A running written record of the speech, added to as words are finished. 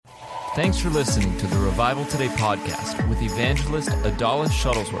Thanks for listening to the Revival Today podcast with evangelist Adalis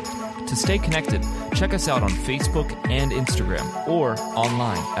Shuttlesworth. To stay connected, check us out on Facebook and Instagram or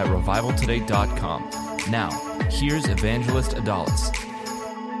online at revivaltoday.com. Now, here's evangelist Adalis.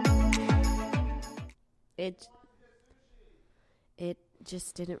 It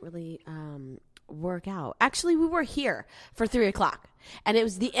just didn't really work out. Actually, we were here for 3 o'clock, and it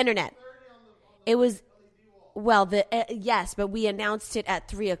was the internet. It was, yes, but we announced it at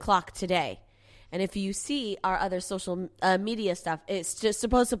 3 o'clock today. And if you see our other social media stuff, it's just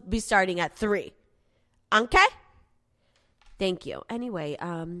supposed to be starting at 3. Okay? Thank you. Anyway,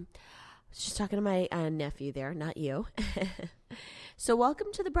 I was just talking to my nephew there, not you. So welcome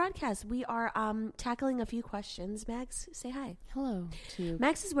to the broadcast. We are tackling a few questions. Max, say hi. Hello to you.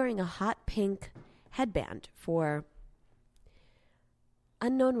 Max is wearing a hot pink headband for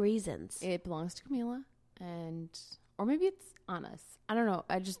unknown reasons. It belongs to Camila, or maybe it's on us. I don't know.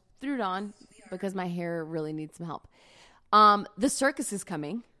 I just threw it on because my hair really needs some help. The circus is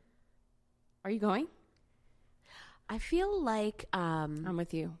coming. Are you going? I feel like I'm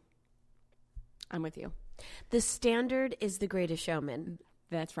with you. The standard is the greatest showman.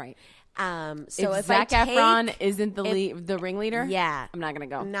 That's right. So if Zac Efron isn't the ringleader, yeah, I'm not going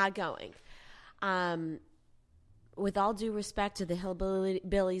to go. I'm not going. With all due respect to the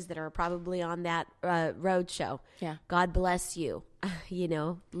hillbillies that are probably on that road show, yeah, God bless you.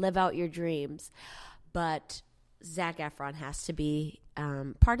 Live out your dreams. But Zac Efron has to be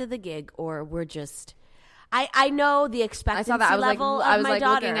part of the gig, or we're just. I know the expectancy level of my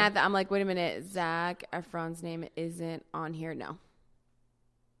daughter. Looking at that. I'm like, wait a minute. Zac Efron's name isn't on here. No.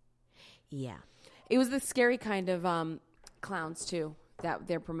 Yeah. It was the scary kind of clowns too that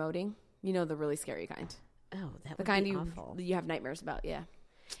they're promoting. You know, the really scary kind. Oh, that the would kind be awful. You have nightmares about. Yeah.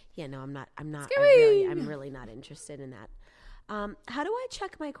 Yeah. No, I'm not. Scary. I'm really not interested in that. How do I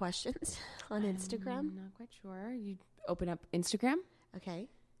check my questions on Instagram? I'm not quite sure. You open up Instagram. Okay.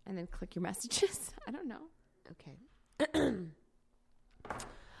 And then click your messages. I don't know. Okay.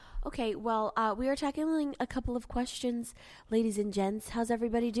 Okay, well, we are tackling a couple of questions, ladies and gents. How's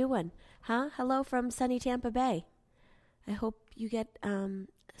everybody doing? Huh? Hello from sunny Tampa Bay. I hope you get a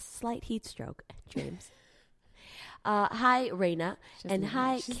slight heat stroke, James. Hi, Raina, and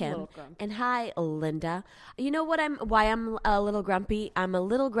hi, Kim, and hi, Linda. You know why I'm a little grumpy? I'm a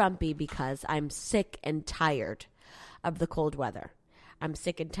little grumpy because I'm sick and tired of the cold weather. I'm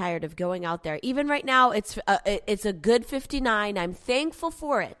sick and tired of going out there. Even right now, it's a good 59. I'm thankful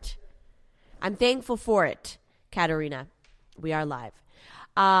for it. Katerina. We are live.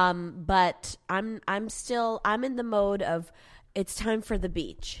 But I'm in the mode of it's time for the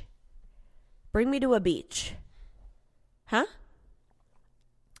beach. Bring me to a beach. Huh?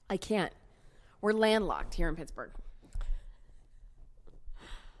 I can't. We're landlocked here in Pittsburgh.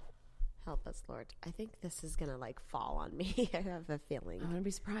 Help us, Lord. I think this is going to fall on me. I have a feeling. I'm going to be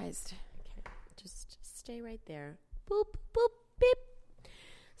surprised. Okay. Just stay right there. Boop, boop, beep.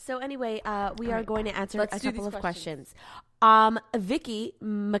 So anyway, we are going to answer a couple of questions. Vicky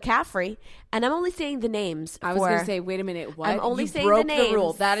McCaffrey, and I'm only saying the names. I was going to say, wait a minute. What? I'm only saying broke the names. The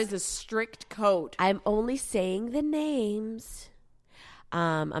rule. That is a strict code. I'm only saying the names.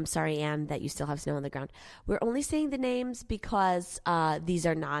 I'm sorry, Anne, that you still have snow on the ground. We're only saying the names because these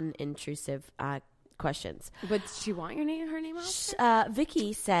are non-intrusive questions. But does she want her name out?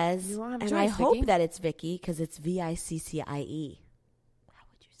 Vicky says, and I hope that it's Vicky because it's Viccie. How would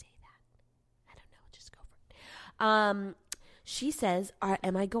you say that? I don't know. Just go for it. She says,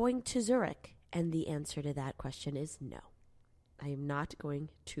 am I going to Zurich? And the answer to that question is no. I am not going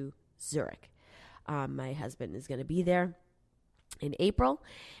to Zurich. My husband is going to be there in April,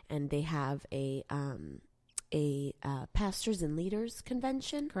 and they have a pastors and leaders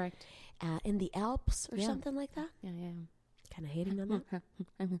convention. Correct. In the Alps or something like that. Yeah. Kind of hating on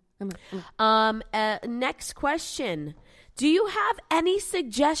that. Next question. Do you have any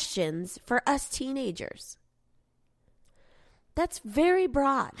suggestions for us teenagers? That's very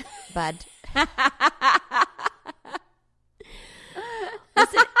broad, bud.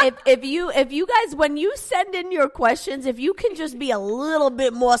 Listen, if you guys, when you send in your questions, if you can just be a little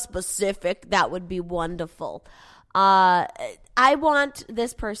bit more specific, that would be wonderful. I want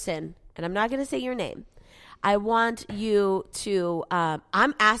this person, and I'm not going to say your name. I want you to. I'm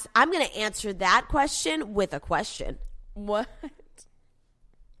going to answer that question with a question.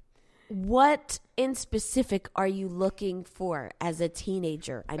 What in specific are you looking for as a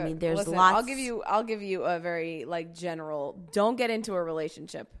teenager? I mean, there's lots. I'll give you a very general. Don't get into a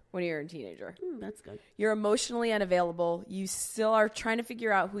relationship when you're a teenager. That's good. You're emotionally unavailable. You still are trying to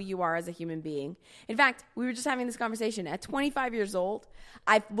figure out who you are as a human being. In fact, we were just having this conversation. At 25 years old,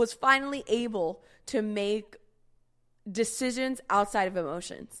 I was finally able to make decisions outside of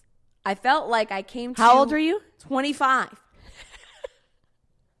emotions. I felt like I came to... How old are you? 25.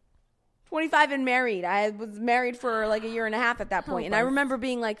 25 and married. I was married for like a year and a half at that point. And I remember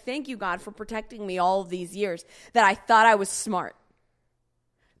being like, thank you, God, for protecting me all of these years that I thought I was smart.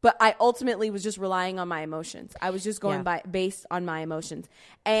 But I ultimately was just relying on my emotions. I was just going based on my emotions.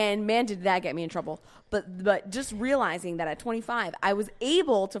 And man, did that get me in trouble. But just realizing that at 25, I was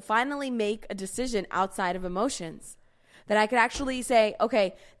able to finally make a decision outside of emotions. That I could actually say,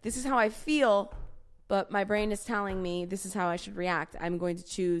 okay, this is how I feel, but my brain is telling me this is how I should react. I'm going to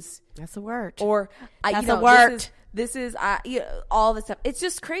choose. That's a word. Or that's a word. This is all this stuff. It's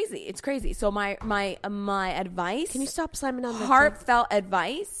just crazy. It's crazy. So my advice. Can you stop slamming on the heartfelt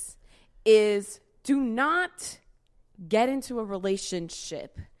advice is do not get into a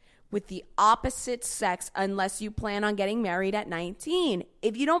relationship with the opposite sex unless you plan on getting married at 19.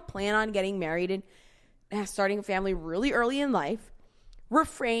 If you don't plan on getting married and starting a family really early in life,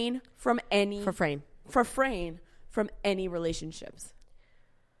 refrain from any relationships.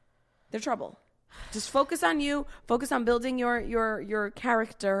 They're trouble. Just focus on you. Focus on building your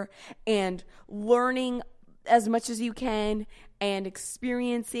character and learning as much as you can and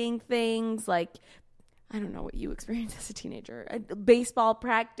experiencing things like, I don't know what you experienced as a teenager. Baseball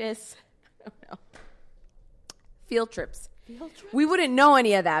practice. I don't know. Field trips. We wouldn't know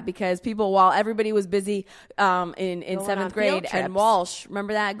any of that because while everybody was busy in seventh grade and Walsh,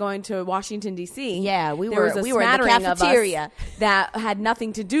 remember that, going to Washington, D.C.? Yeah, we were in the cafeteria that had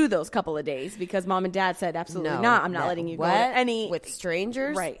nothing to do those couple of days because mom and dad said, absolutely not. I'm not letting you go to any. With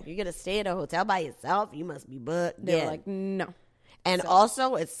strangers? Right. You're going to stay at a hotel by yourself? You must be booked. They were like, no. And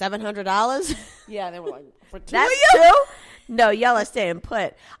also, it's $700? Yeah, they were like, for two That's of you? two? No, y'all are staying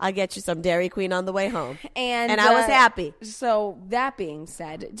put. I'll get you some Dairy Queen on the way home. And I was happy. So that being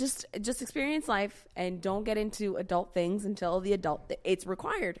said, just experience life and don't get into adult things until it's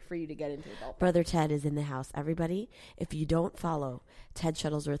required for you to get into adult. Brother Ted is in the house. Everybody, if you don't follow Ted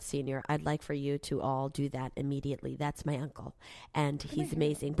Shuttlesworth Sr., I'd like for you to all do that immediately. That's my uncle, and he's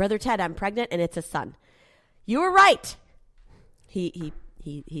amazing. Brother Ted, I'm pregnant, and it's a son. You were right. He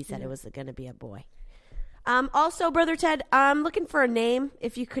said it was going to be a boy. Also, Brother Ted, I'm looking for a name.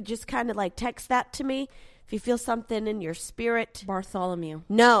 If you could just kind of like text that to me. If you feel something in your spirit. Bartholomew.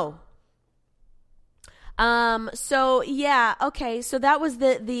 No. So yeah, okay. So that was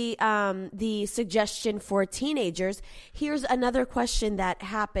the suggestion for teenagers. Here's another question that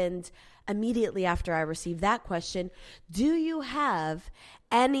happened immediately after I received that question. Do you have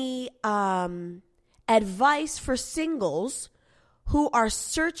any advice for singles who are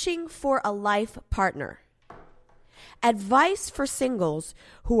searching for a life partner? Advice for singles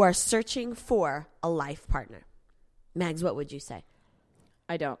who are searching for a life partner. Mags, what would you say?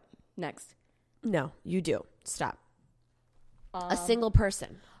 I don't. Next. No, you do. Stop. A single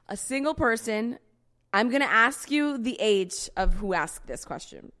person. A single person. I'm going to ask you the age of who asked this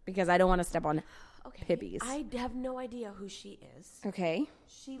question because I don't want to step on Pibbies. I have no idea who she is. Okay.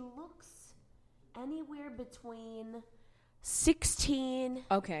 She looks anywhere between 16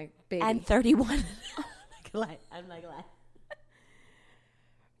 baby. and 31. I'm not glad.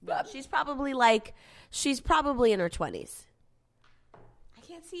 But she's probably in her 20s. I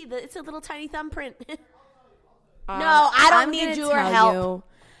can't see it's a little tiny thumbprint. No, I don't need your help.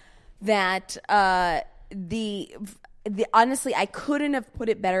 That the honestly, I couldn't have put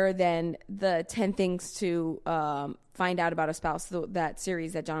it better than the 10 things to find out about a spouse, that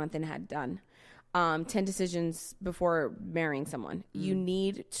series that Jonathan had done. 10 decisions before marrying someone. You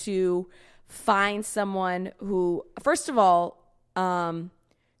need to find someone who, first of all,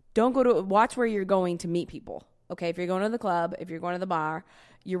 watch where you're going to meet people. Okay, if you're going to the club, if you're going to the bar,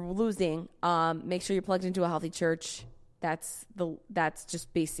 you're losing. Make sure you're plugged into a healthy church. That's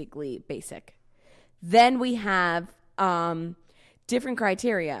just basically basic. Then we have different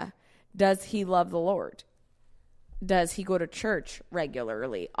criteria. Does he love the Lord? Does he go to church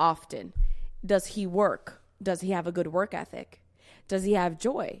regularly, often? Does he work? Does he have a good work ethic? Does he have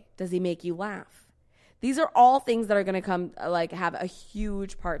joy? Does he make you laugh? These are all things that are going to have a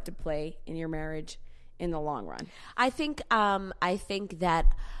huge part to play in your marriage in the long run. I think that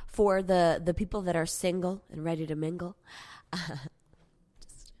for the people that are single and ready to mingle,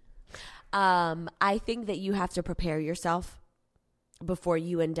 I think that you have to prepare yourself before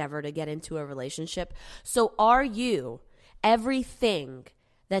you endeavor to get into a relationship. So are you everything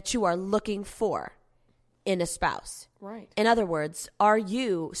that you are looking for in a spouse. Right. In other words, are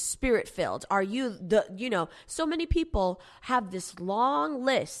you spirit filled? Are you so many people have this long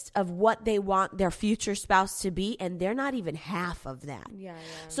list of what they want their future spouse to be, and they're not even half of that. Yeah.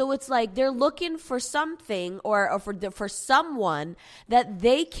 So it's like they're looking for something or for someone that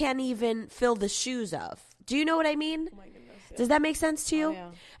they can't even fill the shoes of. Do you know what I mean? Oh my goodness. Yeah. Does that make sense to you? Oh, yeah.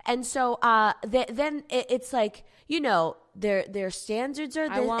 And so then it's like, their standards are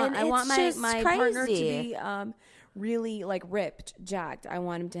this, I want my partner to crazy. be really like ripped, jacked. I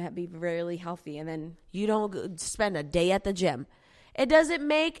want him to be really healthy, and then You don't spend a day at the gym. It doesn't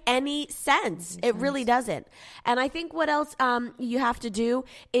make any sense. It really doesn't. And I think what else you have to do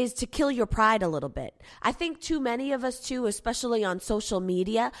is to kill your pride a little bit. I think too many of us too, especially on social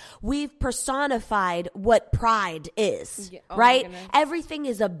media, we've personified what pride is, Yeah. Oh, my right? goodness. Everything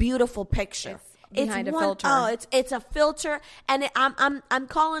is a beautiful picture. Behind a filter. Oh, it's a filter, and I'm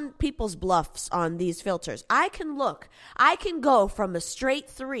calling people's bluffs on these filters. I can go from a straight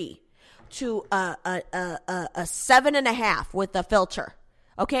 3 to a 7.5 with a filter.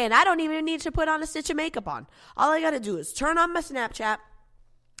 Okay, and I don't even need to put on a stitch of makeup on. All I got to do is turn on my Snapchat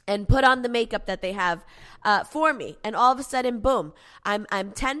and put on the makeup that they have for me, and all of a sudden, boom!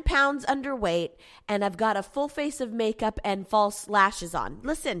 I'm 10 pounds underweight, and I've got a full face of makeup and false lashes on.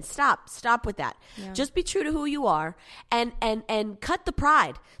 Listen, stop with that. Yeah. Just be true to who you are, and cut the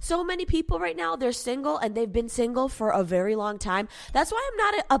pride. So many people right now, they're single, and they've been single for a very long time. That's why I'm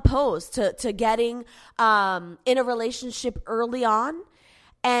not opposed to getting in a relationship early on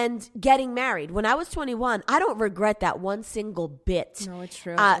and getting married. When I was 21, I don't regret that one single bit. No, it's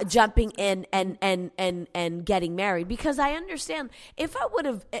true. Jumping in and getting married, because I understand if I would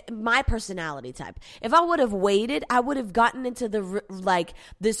have, my personality type, if I would have waited, I would have gotten into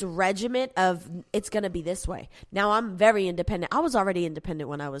this regiment of it's going to be this way. Now I'm very independent. I was already independent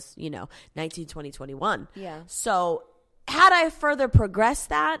when I was, 19, 20, 21. Yeah. So had I further progressed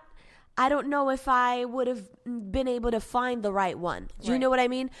that, I don't know if I would have been able to find the right one. Do you know what I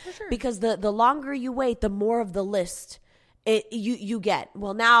mean? For sure. Because the longer you wait, the more of the list you get.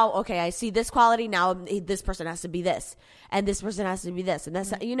 Well, now, okay, I see this quality. Now this person has to be this, and this person has to be this, and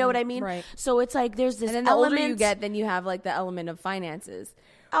that's you know what I mean? Right. So it's like there's this. And then the element, older you get, then you have like the element of finances.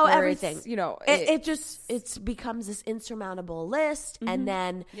 Oh, where everything. it's, It becomes this insurmountable list, and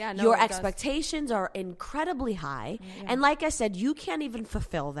then Yeah, no, your it does. expectations are incredibly high, and like I said, you can't even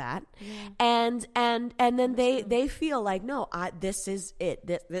fulfill that, and then they feel like, no, this is it.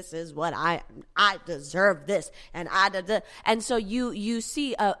 This is what I deserve this, and and so you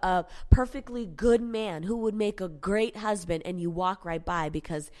see a perfectly good man who would make a great husband, and you walk right by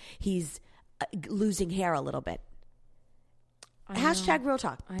because he's losing hair a little bit. Hashtag real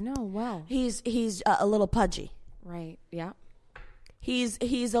talk. I know. Well, He's a little pudgy. right. Yeah. He's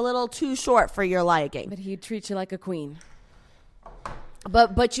a little too short for your liking. But he treats you like a queen.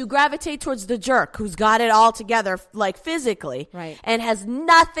 But you gravitate towards the jerk who's got it all together, like physically, Right. and has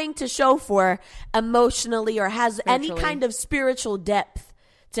nothing to show for emotionally or has any Spiritually. kind of spiritual depth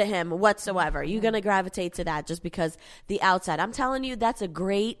to him whatsoever. You're going to gravitate to that just because the outside. I'm telling you, that's a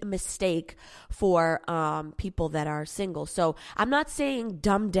great mistake for people that are single. So I'm not saying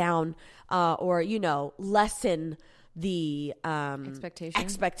dumb down or, lessen the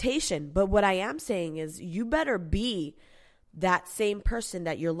expectation. But what I am saying is you better be that same person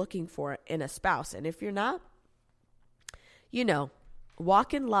that you're looking for in a spouse. And if you're not,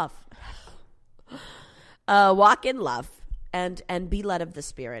 walk in love. Walk in love. And be led of the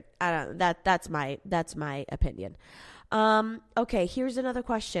Spirit. That's my opinion. Okay, here's another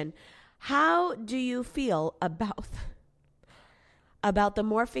question. How do you feel about the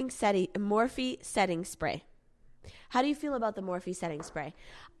Morphe setting spray? How do you feel about the Morphe setting spray?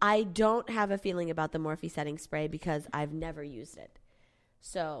 I don't have a feeling about the Morphe setting spray because I've never used it.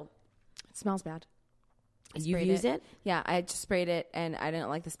 So It smells bad. you've used it? Yeah, I just sprayed it, and I didn't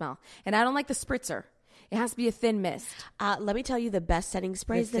like the smell. And I don't like the spritzer. It has to be a thin mist. Let me tell you, the best setting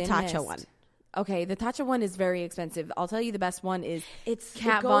spray is the thin Tatcha mist. one. Okay, the Tatcha one is very expensive. I'll tell you the best one is It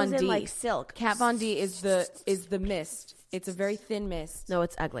Kat goes Von in D. like silk. Kat Von D is the mist. It's a very thin mist, No,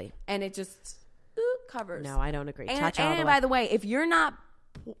 it's ugly. and it just covers. No, I don't agree. And, Tatcha all the way. by the way, if you're not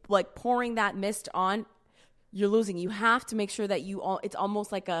like pouring that mist on, you're losing. You have to make sure that it's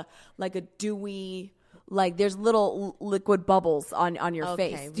almost like a dewy, like there's little liquid bubbles on your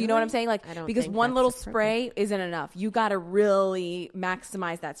Okay, face. Do you know what I'm really? saying? Like, I don't because think one that's little appropriate. spray isn't enough. You got to really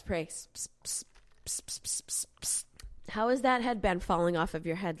maximize that spray. How is that headband falling off of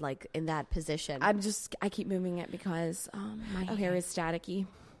your head like in that position? I keep moving it because my hair is staticky.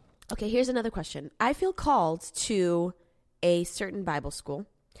 Okay, here's another question. I feel called to a certain Bible school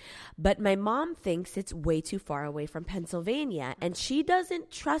But my mom thinks it's way too far away from Pennsylvania, and she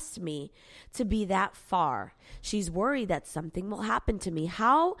doesn't trust me to be that far. She's worried that something will happen to me.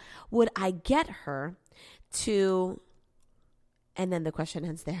 How would I get her to... And then the question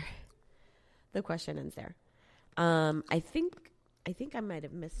ends there. The question ends there. I think I might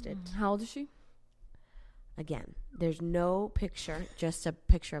have missed it. How old is she? Again, there's no picture, just a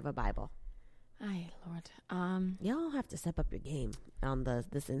picture of a Bible. Ay, Lord. Y'all have to step up your game on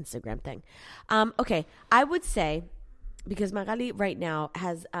this Instagram thing. Okay, I would say, because Magali right now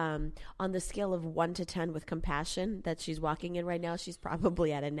has, on the scale of 1 to 10 with compassion that she's walking in right now, she's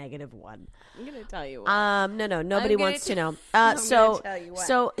probably at a -1. I'm going to tell you what. No, nobody wants to know. tell you what.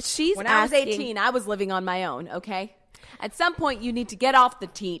 So she's When asking, I was 18, I was living on my own, okay? At some point, you need to get off the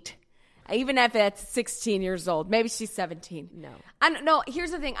teat. Even if it's 16 years old. Maybe she's 17. No,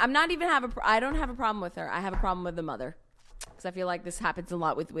 here's the thing. I don't have a problem with her. I have a problem with the mother. Because I feel like this happens a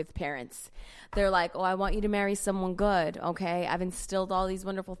lot with parents. They're like, oh, I want you to marry someone good, okay? I've instilled all these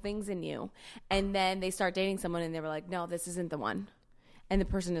wonderful things in you. And then they start dating someone and they were like, no, this isn't the one. And the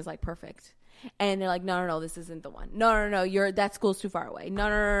person is like perfect. And they're like, no, this isn't the one. No, that school's too far away.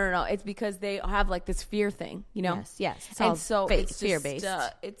 No. It's because they have like this fear thing, you know? Yes. It's and all so it's fear-based.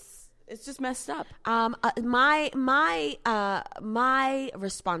 It's just messed up. My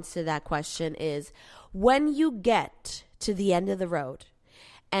response to that question is, when you get to the end of the road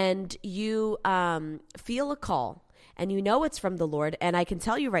and you feel a call and you know it's from the Lord, and I can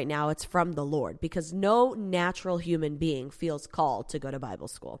tell you right now it's from the Lord, because no natural human being feels called to go to Bible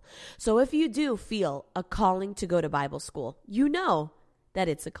school. So if you do feel a calling to go to Bible school, you know that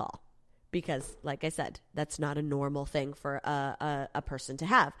it's a call. Because, like I said, that's not a normal thing for a person to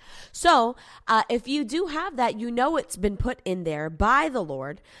have. So, if you do have that, you know it's been put in there by the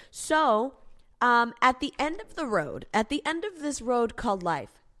Lord. So, at the end of the road, at the end of this road called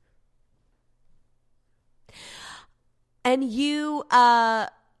life, and you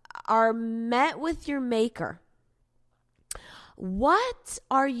are met with your Maker, what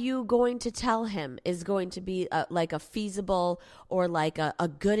are you going to tell him is going to be like a feasible or like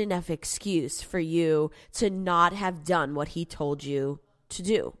a good enough excuse for you to not have done what he told you to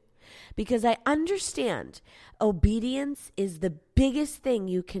do? Because I understand obedience is the biggest thing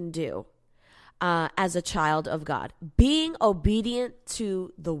you can do as a child of God. Being obedient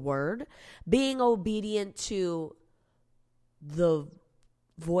to the word, being obedient to the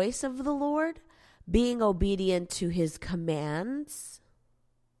voice of the Lord, being obedient to his commands,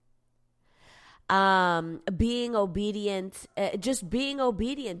 being obedient, just being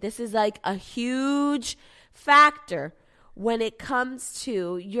obedient. This is like a huge factor when it comes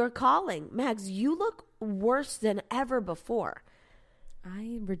to your calling. Mags, you look worse than ever before.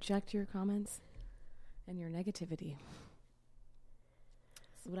 I reject your comments and your negativity.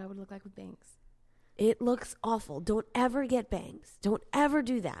 This is what I would look like with bangs. It looks awful. Don't ever get bangs. Don't ever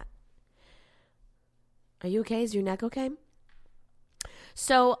do that. Are you okay? Is your neck okay?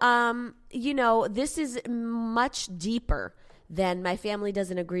 So, this is much deeper than my family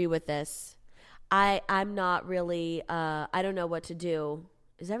doesn't agree with this. I'm not really, I don't know what to do.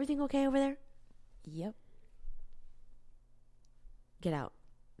 Is everything okay over there? Yep. Get out.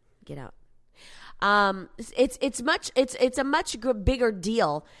 It's a much bigger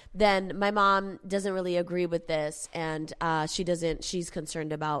deal than my mom doesn't really agree with this, and she's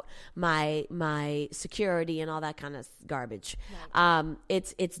concerned about my security and all that kind of garbage. Right.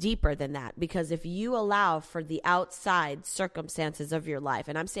 It's deeper than that, because if you allow for the outside circumstances of your life,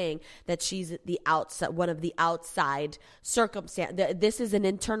 and I'm saying that she's one of the outside circumstance, this is an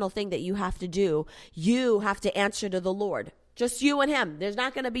internal thing that you have to do. You have to answer to the Lord. Just you and him.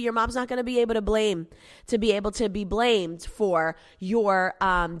 Your mom's not going to be able to be blamed for your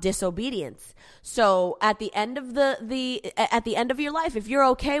disobedience. So at the end of at the end of your life, if you're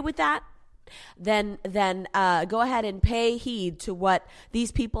okay with that, then go ahead and pay heed to what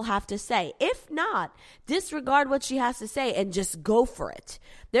these people have to say. If not, disregard what she has to say and just go for it.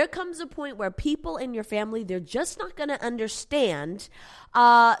 There comes a point where people in your family, they're just not going to understand.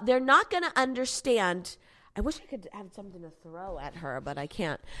 They're not going to understand. I wish I could have something to throw at her, but I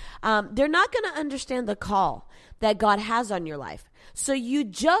can't. They're not going to understand the call that God has on your life. So you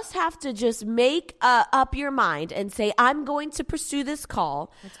just have to just make up your mind and say, I'm going to pursue this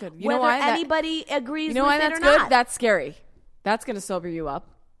call. That's good. Whether anybody agrees with it or not. You know why that's good? That's scary. That's going to sober you up.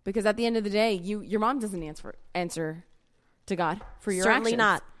 Because at the end of the day, your mom doesn't answer to God for your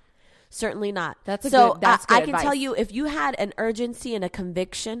actions. Certainly not. That's good I can advice. tell you, if you had an urgency and a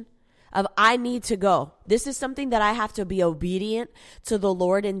conviction of I need to go, this is something that I have to be obedient to the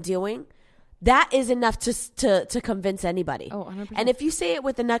Lord in doing, that is enough to convince anybody. Oh, 100%. And if you say it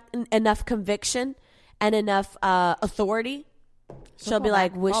with enough conviction and enough authority, she'll be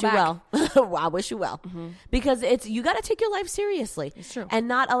like, wish you well. I wish you well. Because you got to take your life seriously. It's true. And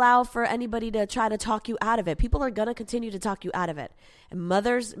not allow for anybody to try to talk you out of it. People are going to continue to talk you out of it. And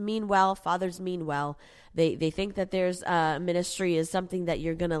mothers mean well. Fathers mean well. They think that there's ministry is something that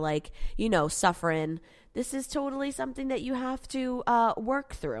you're going to like, suffer in. This is totally something that you have to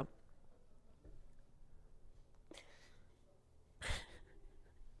work through.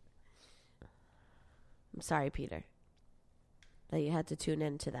 I'm sorry, Peter, that you had to tune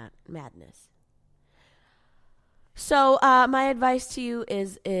into that madness. So my advice to you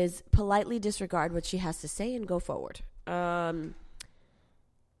is politely disregard what she has to say and go forward. Thank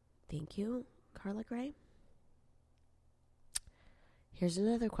you, Carla Gray. Here's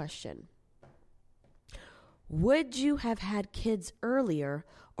another question. Would you have had kids earlier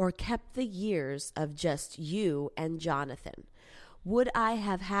or kept the years of just you and Jonathan? Would I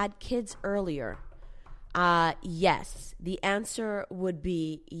have had kids earlier? Yes. The answer would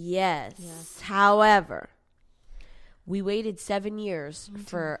be yes. However, we waited 7 years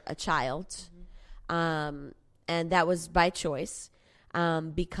for a child, and that was by choice,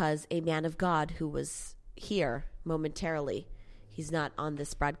 because a man of God who was here momentarily, he's not on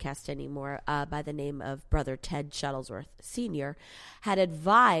this broadcast anymore, by the name of Brother Ted Shuttlesworth Sr., had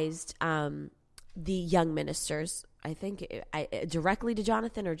advised the young ministers, I think directly to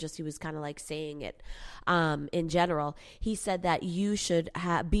Jonathan, or just he was kind of like saying it in general. He said that you should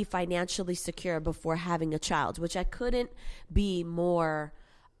be financially secure before having a child, which I couldn't be more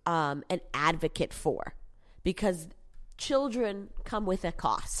an advocate for, because children come with a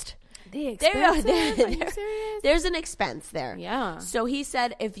cost. Are you serious? There's an expense there. Yeah. So he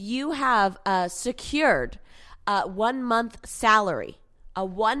said if you have secured 1 month salary, a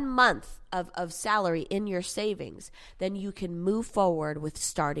 1 month of salary in your savings, then you can move forward with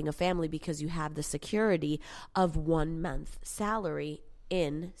starting a family because you have the security of 1 month salary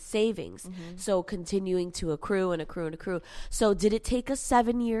in savings. So continuing to accrue and accrue and accrue. So did it take us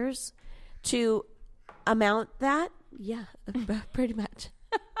 7 years to amount that? Yeah, pretty much.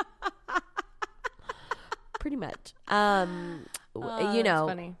 Pretty much. That's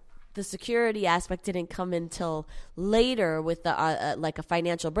funny. The security aspect didn't come until later with the like a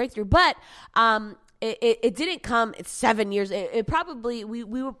financial breakthrough, but it didn't come. It's 7 years. It probably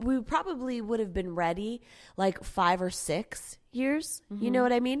we probably would have been ready like 5 or 6 years. You know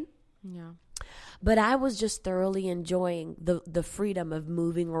what I mean? Yeah. But I was just thoroughly enjoying the freedom of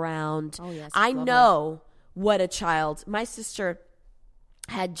moving around. Oh yes, I know what a child. My sister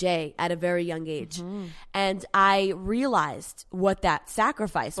had Jay at a very young age, and I realized what that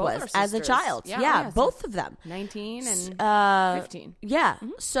sacrifice was as a child. Yeah, both of them, 19 and 15. Yeah.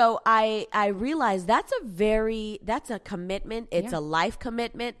 So I realized that's a commitment. It's a life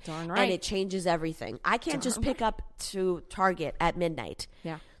commitment. Darn right. And it changes everything. I can't just pick up to Target at midnight.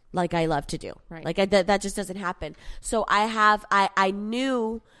 Yeah. Like I love to do. Right. Like that just doesn't happen. So I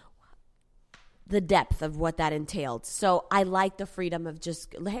knew the depth of what that entailed. So I like the freedom of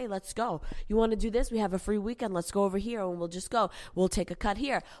just, hey, let's go. You want to do this? We have a free weekend. Let's go over here and we'll just go. We'll take a cut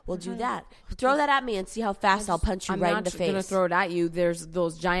here. We'll do that. Throw that at me and see how fast I'll punch you right in the face. I'm not going to throw it at you. There's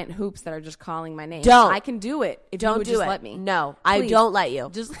those giant hoops that are just calling my name. Don't. I can do it if don't you would do just it. let me. No, Please. I don't let you.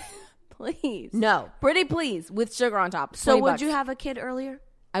 Just please. No. Pretty please with sugar on top. So would $20. you have a kid earlier?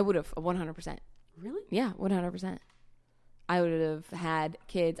 I would have 100%. Really? Yeah, 100%. I would have had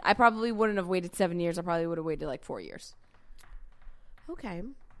kids. I probably wouldn't have waited 7 years. I probably would have waited like 4 years. Okay,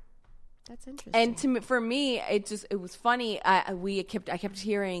 that's interesting. And for me, it was funny. I kept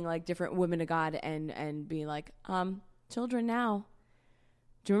hearing like different women of God and being like, children now.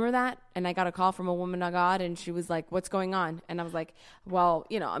 Do you remember that? And I got a call from a woman of God, and she was like, "What's going on?" And I was like, "Well,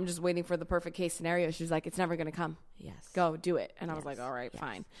 I'm just waiting for the perfect case scenario." She was like, "It's never going to come. Yes, go do it." And I was like, "All right,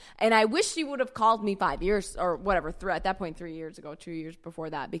 fine." And I wish she would have called me 5 years or whatever. At that point, 3 years ago, 2 years before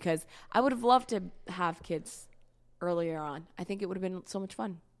that, because I would have loved to have kids earlier on. I think it would have been so much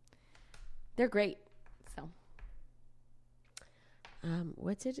fun. They're great. So,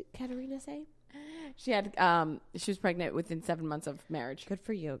 what did Katerina say? She had she was pregnant within 7 months of marriage. Good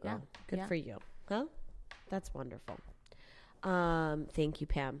for you, girl. Yeah. Good for you. Huh? That's wonderful. Thank you,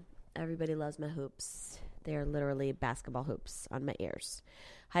 Pam. Everybody loves my hoops. They're literally basketball hoops on my ears.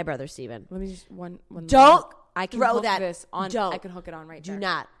 Hi, Brother Steven. Let me just one. Don't I can throw hook that. This on. Don't. I can hook it on right Do there.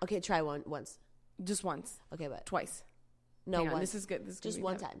 not. Okay, try once. Just once. Okay, but Twice. no, Hang on, once. This is good. This is Just gonna be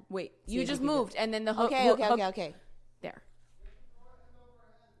one better. time. Wait, See you if just you can do moved, and then the hook. Okay. There.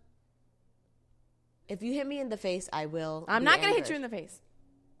 If you hit me in the face, I will. I'm be not going to hit angered. you in the face.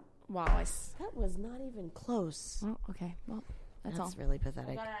 Wow. That was not even close. Well, okay. Well, that's all. really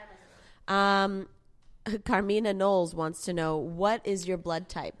pathetic. Carmina Knowles wants to know, what is your blood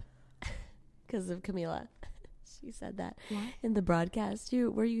type? Because of Camila. She said that in the broadcast.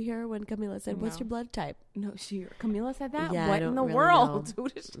 Were you here when Camila said, what's your blood type? No, Camila said that? Yeah, what in the world?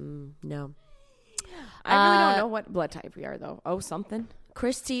 No. I really don't know what blood type we are, though. Oh, something.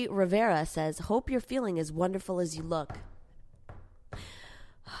 Christy Rivera says, hope you're feeling as wonderful as you look.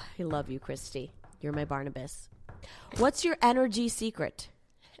 I love you, Christy. You're my Barnabas. What's your energy secret?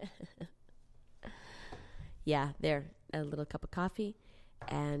 Yeah, there. A little cup of coffee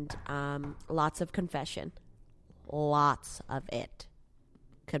and lots of confession. Lots of it.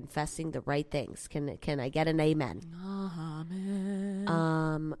 Confessing the right things. Can I get an amen?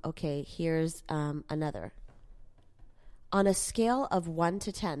 Amen. Okay, here's another. On a scale of 1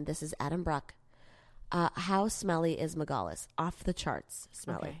 to 10, this is Adam Bruck. How smelly is Megalis? Off the charts.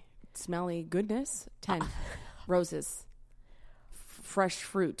 Smelly. Okay. Smelly goodness. 10. Roses. Fresh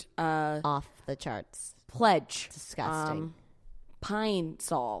fruit. Off the charts. Pledge. Disgusting. Pine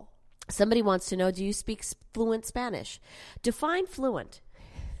sol. Somebody wants to know, do you speak fluent Spanish? Define fluent.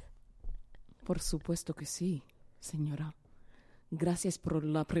 Por supuesto que sí, señora. Gracias por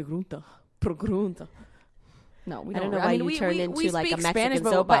la pregunta. No, we don't. I don't know why you turn into like a Mexican Spanish,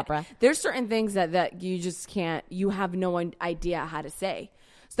 soap opera. There's certain things that you just can't, you have no idea how to say.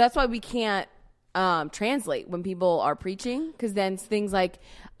 So that's why we can't translate when people are preaching, because then things like,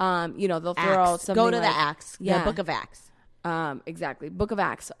 they'll throw out something. Go to like, the Acts. Yeah. The Book of Acts. Exactly. Book of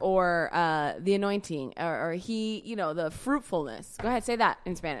Acts, or the anointing, or the fruitfulness. Go ahead, say that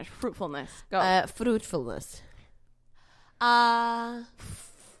in Spanish. Fruitfulness. Go. Fruitfulness.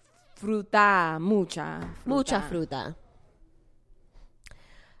 Fruta, mucha fruta.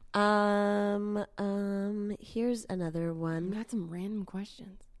 Here's another one. We got some random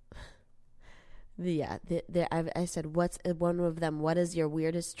questions. I said, what's one of them? What is your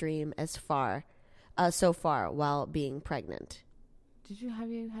weirdest dream so far while being pregnant? Have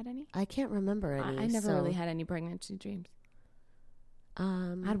you had any? I can't remember any. I never really had any pregnancy dreams.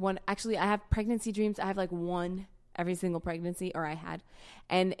 I had one. Actually, I have pregnancy dreams. I have like one every single pregnancy,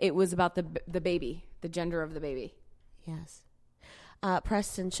 and it was about the baby, the gender of the baby. Yes.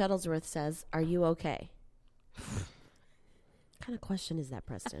 Preston Shuttlesworth says, are you okay? What kind of question is that,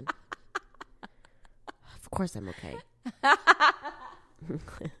 Preston? Of course I'm okay.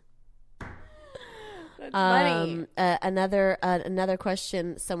 That's funny. Another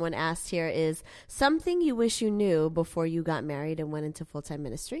question someone asked here is, something you wish you knew before you got married and went into full-time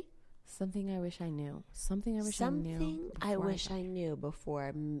ministry? Something I wish I knew. Something I wish I knew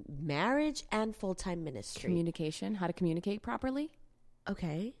before marriage and full-time ministry. Communication, how to communicate properly.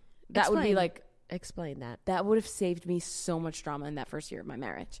 Okay. That would be like... Explain that. That would have saved me so much drama in that first year of my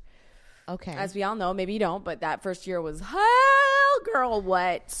marriage. Okay. As we all know, maybe you don't, but that first year was hell, girl,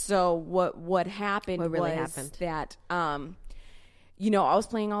 what? So what happened was that, I was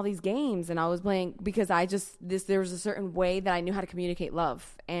playing all these games, and I was playing because there was a certain way that I knew how to communicate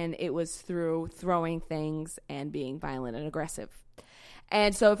love, and it was through throwing things and being violent and aggressive.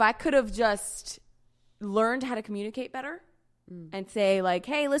 And so if I could have just learned how to communicate better and say like,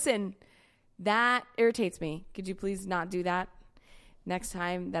 hey, listen, that irritates me. Could you please not do that? Next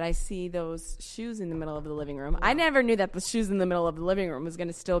time that I see those shoes in the middle of the living room. I never knew that the shoes in the middle of the living room was going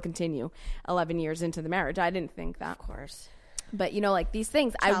to still continue 11 years into the marriage. I didn't think that. Of course. But, like these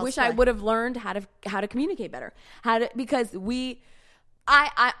things, I wish I would have learned how to communicate better. Because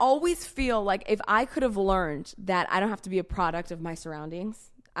I always feel like if I could have learned that I don't have to be a product of my surroundings,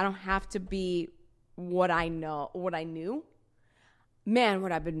 I don't have to be what I knew, man,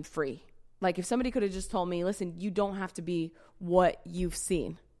 would I have been free. Like if somebody could have just told me, listen, you don't have to be what you've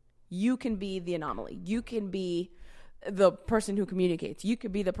seen. You can be the anomaly. You can be the person who communicates. You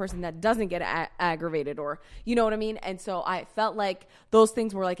could be the person that doesn't get aggravated, or you know what I mean? And so I felt like those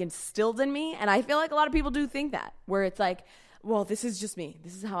things were like instilled in me. And I feel like a lot of people do think that, where it's like, well, this is just me.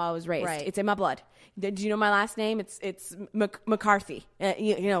 This is how I was raised. Right. It's in my blood. Do you know my last name? It's McCarthy.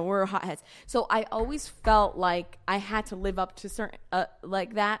 We're hotheads. So I always felt like I had to live up to certain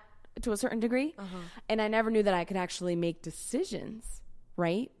like that, to a certain degree. And I never knew that I could actually make decisions,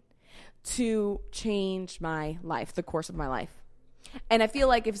 right, to change my life, the course of my life. And I feel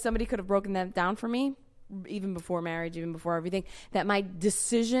like if somebody could have broken that down for me, even before marriage, even before everything, that my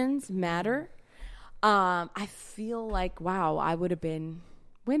decisions matter, I feel like, wow, I would have been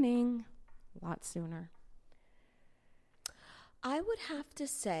winning a lot sooner. I would have to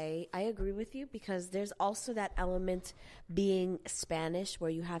say I agree with you, because there's also that element being Spanish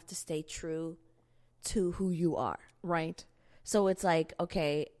where you have to stay true to who you are. Right. So it's like,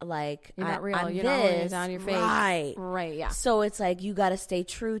 okay, like You're not real. I'm You're this, not really down your face. right? Right. Yeah. So it's like you got to stay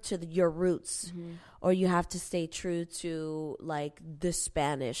true to your roots, or you have to stay true to like the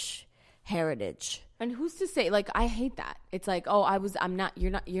Spanish heritage, And who's to say? Like, I hate that. It's like, oh, I'm not.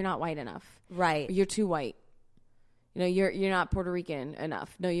 You're not white enough. right? You're too white. You know, you're not Puerto Rican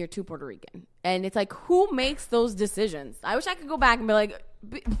enough. No, you're too Puerto Rican. And it's like, who makes those decisions? I wish I could go back and be like,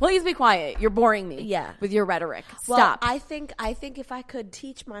 please be quiet. You're boring me. Yeah. With your rhetoric. Well, Stop. I think if I could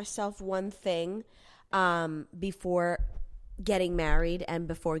teach myself one thing before getting married and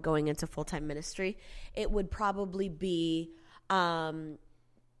before going into full-time ministry, it would probably be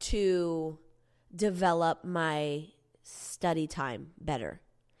to develop my study time better.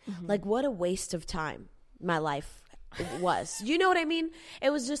 Like, what a waste of time my life was. You know what I mean? It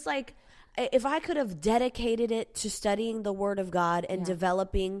was just like, if I could have dedicated it to studying the Word of God and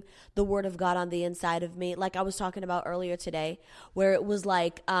developing the Word of God on the inside of me, like I was talking about earlier today, where it was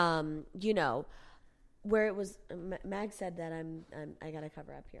like, you know, where it was, Mag said that I gotta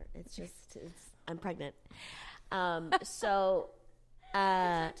cover up here. It's just, I'm pregnant. So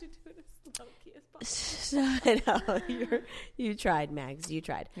I know you tried, Mags. You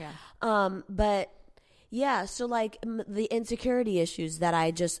tried. Yeah. But yeah, so like the insecurity issues that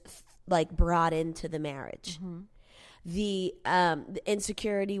I just like brought into the marriage, the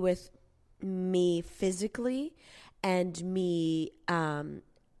insecurity with me physically and me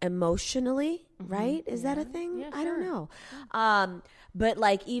emotionally, right? Is that a thing? Yeah, I don't sure. know. But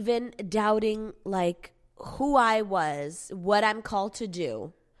like even doubting like who I was, what I'm called to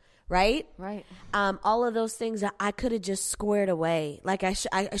do, right? Right. All of those things that I could have just squared away. Like I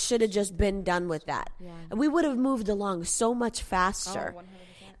should have just been done with that. Yeah. And we would have moved along so much faster Oh, 100%.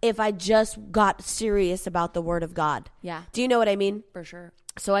 if I just got serious about the Word of God. Yeah. Do you know what I mean? For sure.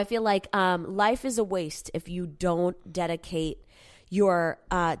 So I feel like life is a waste if you don't dedicate your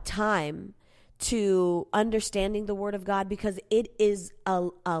time to understanding the Word of God, because it is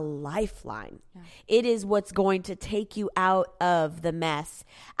a lifeline. Yeah. It is what's going to take you out of the mess,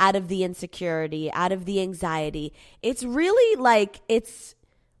 out of the insecurity, out of the anxiety. It's really like, it's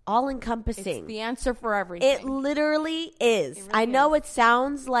all encompassing. It's the answer for everything. It literally is. It really I know is. it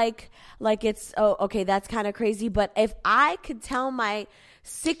sounds like it's, oh, okay, that's kind of crazy. But if I could tell my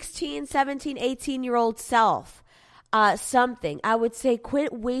 16, 17, 18-year-old self something, I would say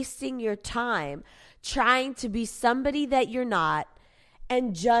quit wasting your time trying to be somebody that you're not,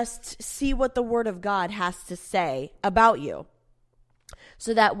 and just see what the Word of God has to say about you.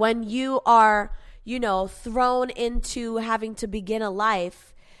 So that when you are, you know, thrown into having to begin a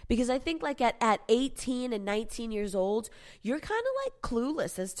life, because I think like at 18 and 19 years old, you're kind of like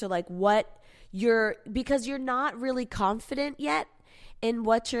clueless as to like what because you're not really confident yet in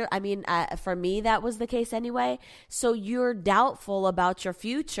what for me, that was the case anyway. So you're doubtful about your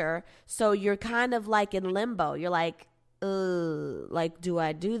future. So you're kind of like in limbo. You're like, like, do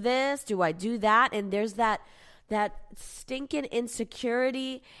I do this? Do I do that? And there's that stinking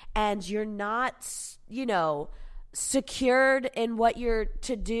insecurity, and you're not, you know, secured in what you're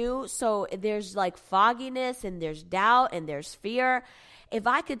to do. So there's like fogginess, and there's doubt, and there's fear. If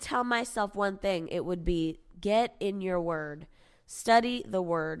I could tell myself one thing, it would be get in your Word. Study the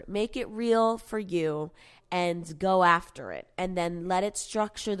Word, make it real for you, and go after it. And then let it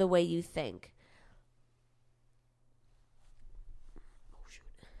structure the way you think.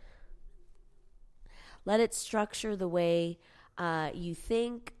 Let it structure the way you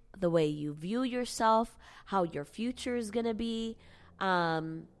think, the way you view yourself, how your future is going to be.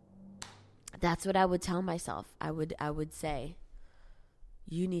 That's what I would tell myself. I would say,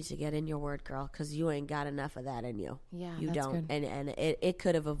 you need to get in your Word, girl, because you ain't got enough of that in you. Yeah, you that's don't. good. And it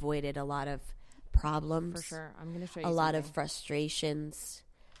could have avoided a lot of problems. For sure. I'm going to show you a lot of something. frustrations.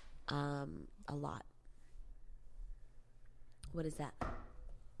 A lot. What is that?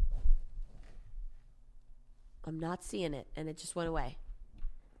 I'm not seeing it, and it just went away.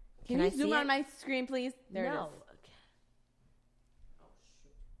 Can I you zoom see on it? my screen, please? There No.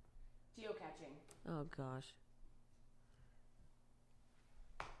 it is. Geocaching. Oh gosh.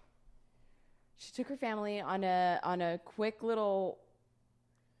 She took her family on a quick little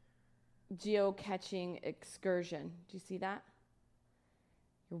geocaching excursion. Do you see that?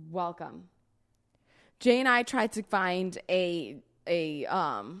 You're welcome. Jay and I tried to find a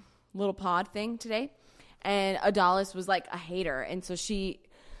little pod thing today, and Adalis was like a hater, and so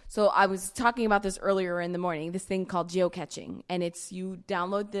I was talking about this earlier in the morning, this thing called geocaching, and it's you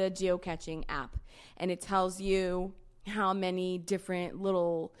download the geocaching app, and it tells you how many different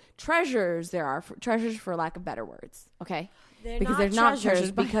little treasures there are, treasures for lack of better words, okay? because they're not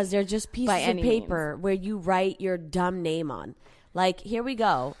treasures because they're just pieces of paper where you write your dumb name on. Like, here we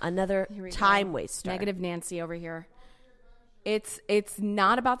go. Another time waster. Negative Nancy over here. It's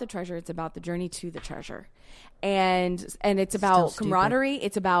not about the treasure. It's about the journey to the treasure. And it's about camaraderie.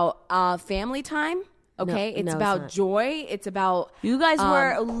 It's about family time. Okay. It's about joy. It's about. You guys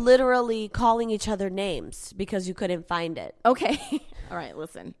were literally calling each other names because you couldn't find it. Okay. All right.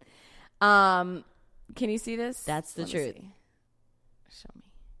 Listen. Can you see this? That's the truth. Show me.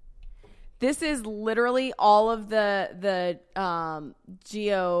 This is literally all of the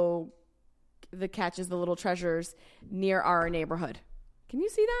geo that catches the little treasures near our neighborhood. Can you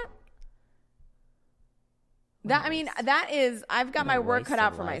see that? That is, I've got my work cut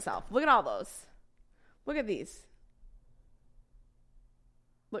out for myself. Look at all those. Look at these.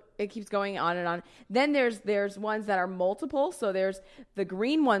 Look, it keeps going on and on. Then there's ones that are multiple. So there's the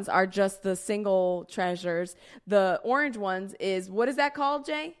green ones are just the single treasures. The orange ones is, what is that called,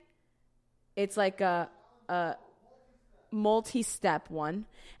 Jay? It's like a multi-step one.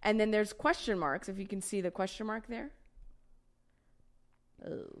 And then there's question marks, if you can see the question mark there.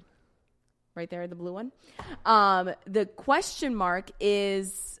 Oh. Right there, the blue one. The question mark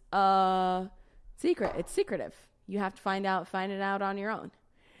is secret. It's secretive. You have to find it out on your own.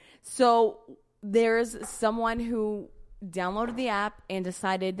 So there's someone who downloaded the app and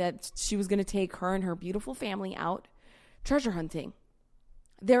decided that she was going to take her and her beautiful family out treasure hunting.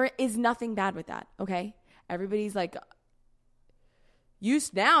 There is nothing bad with that, okay? Everybody's like,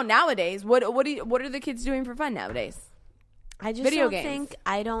 nowadays, what are the kids doing for fun nowadays? I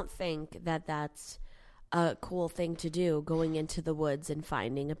don't think that that's a cool thing to do, going into the woods and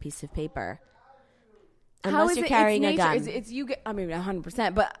finding a piece of paper. Unless you're carrying a gun. It's you get,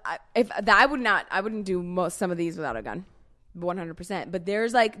 100%. But I wouldn't do some of these without a gun, 100%. But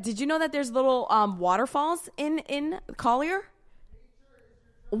there's did you know that there's little waterfalls in Collier?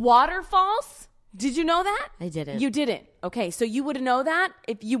 Waterfalls? Did you know that? I didn't. You didn't. Okay, so you would know that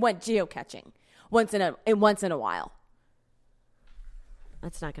if you went geocaching once in a while.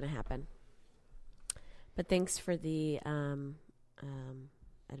 That's not going to happen. But thanks for the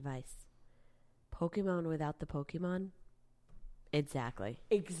advice. Pokemon without the Pokemon? Exactly.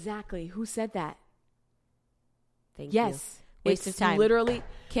 Who said that? Thank you. Yes. Waste of time. Literally.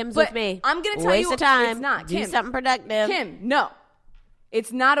 Kim's with me. I'm going to tell you. Waste of time. It's not. Do something productive. Kim, no.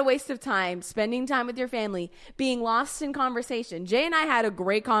 It's not a waste of time spending time with your family, being lost in conversation. Jay and I had a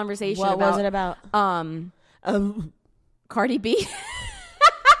great conversation What was it about? Cardi B.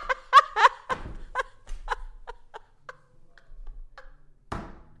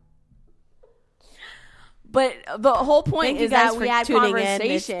 But the whole point is that we had conversation.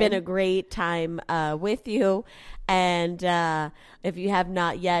 It's been a great time with you. And if you have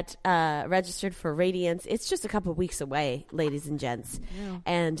not yet registered for Radiance, it's just a couple weeks away, ladies and gents. Yeah.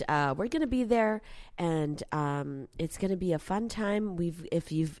 And we're going to be there, and it's going to be a fun time.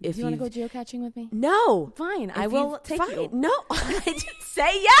 If you want to go geocaching with me? No. Fine. I will take you. No. I didn't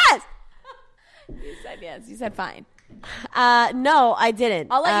say yes. You said yes. You said fine. No, I didn't.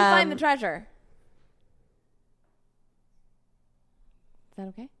 I'll let you find the treasure. Is that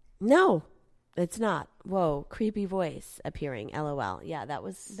okay? No, it's not. Whoa, creepy voice appearing. LOL. Yeah, that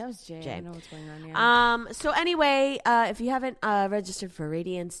was Jay. I know what's going on. Yeah. So anyway, if you haven't registered for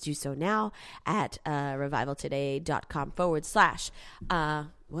Radiance, do so now at revivaltoday.com/.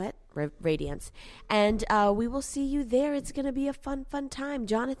 Radiance. And we will see you there. It's going to be a fun time.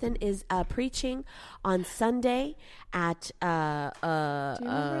 Jonathan is preaching on Sunday at do you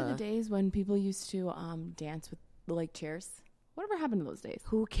remember the days when people used to dance with chairs? Whatever happened to those days?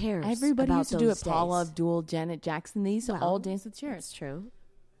 Who cares? Everybody used to do it. Days. Paula Abdul, Janet Jackson. They used to all dance with chairs. That's true.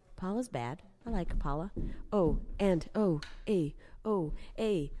 Paula's bad. I like Paula. Oh, and oh, a, oh,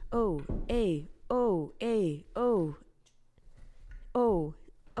 a, oh, a, oh, a, oh, oh,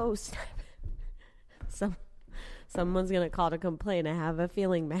 oh, snap. Someone's going to call to complain. I have a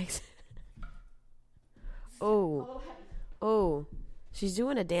feeling, Max. Oh, she's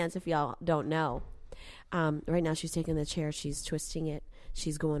doing a dance if y'all don't know. Right now she's taking the chair, she's twisting it,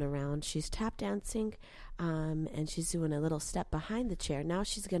 she's going around, she's tap dancing, and she's doing a little step behind the chair. Now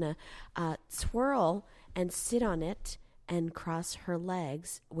she's going to twirl and sit on it and cross her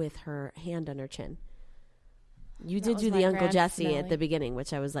legs with her hand on her chin. You did do the Uncle Jesse at the beginning,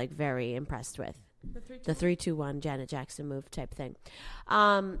 which I was very impressed with. The 3-2-1 Janet Jackson move type thing.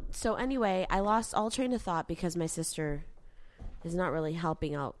 So anyway, I lost all train of thought because my sister is not really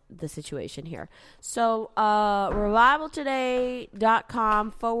helping out the situation here. So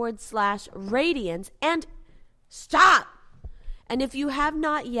revivaltoday.com/radiance and stop. And if you have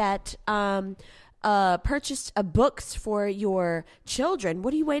not yet purchased books for your children,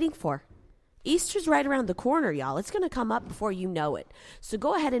 what are you waiting for? Easter's right around the corner, y'all. It's going to come up before you know it. So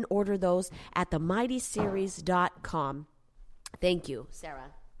go ahead and order those at themightyseries.com. Thank you,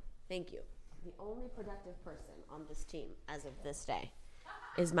 Sarah. Thank you. The only productive person on this team as of this day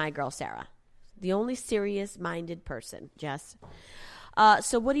is my girl, Sarah. The only serious-minded person, Jess.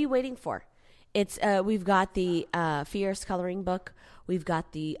 So what are you waiting for? It's we've got the Fierce coloring book. We've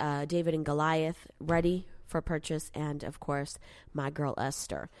got the David and Goliath ready for purchase, and of course my girl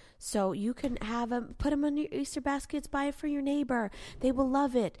Esther. So you can have them, put them on your Easter baskets, buy it for your neighbor. They will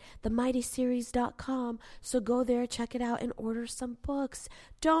love it. themightyseries.com. So go there, check it out, and order some books.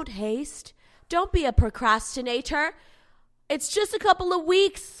 Don't haste. Don't be a procrastinator. It's just a couple of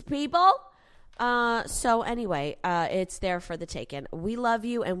weeks, people. So anyway, it's there for the taking. We love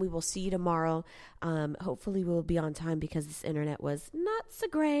you, and we will see you tomorrow. Hopefully we'll be on time because this internet was not so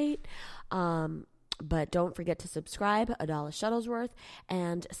great. But don't forget to subscribe, Adalis Shuttlesworth,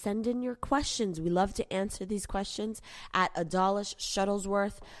 and send in your questions. We love to answer these questions at Adalis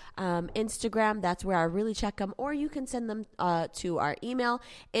Shuttlesworth Instagram. That's where I really check them. Or you can send them to our email,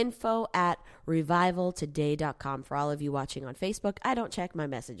 info@revivaltoday.com. For all of you watching on Facebook, I don't check my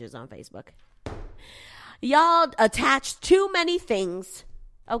messages on Facebook. Y'all attached too many things.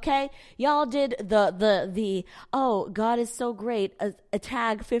 Okay, y'all did the oh, God is so great, a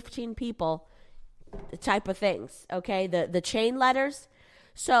tag 15 people type of things. Okay, the chain letters.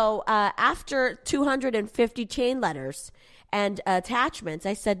 So after 250 chain letters and attachments,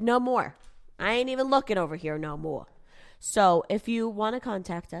 I said no more. I ain't even looking over here no more. So if you want to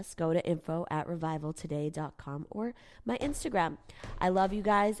contact us, go to info@revivaltoday.com or my Instagram. I love you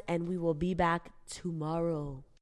guys, and we will be back tomorrow.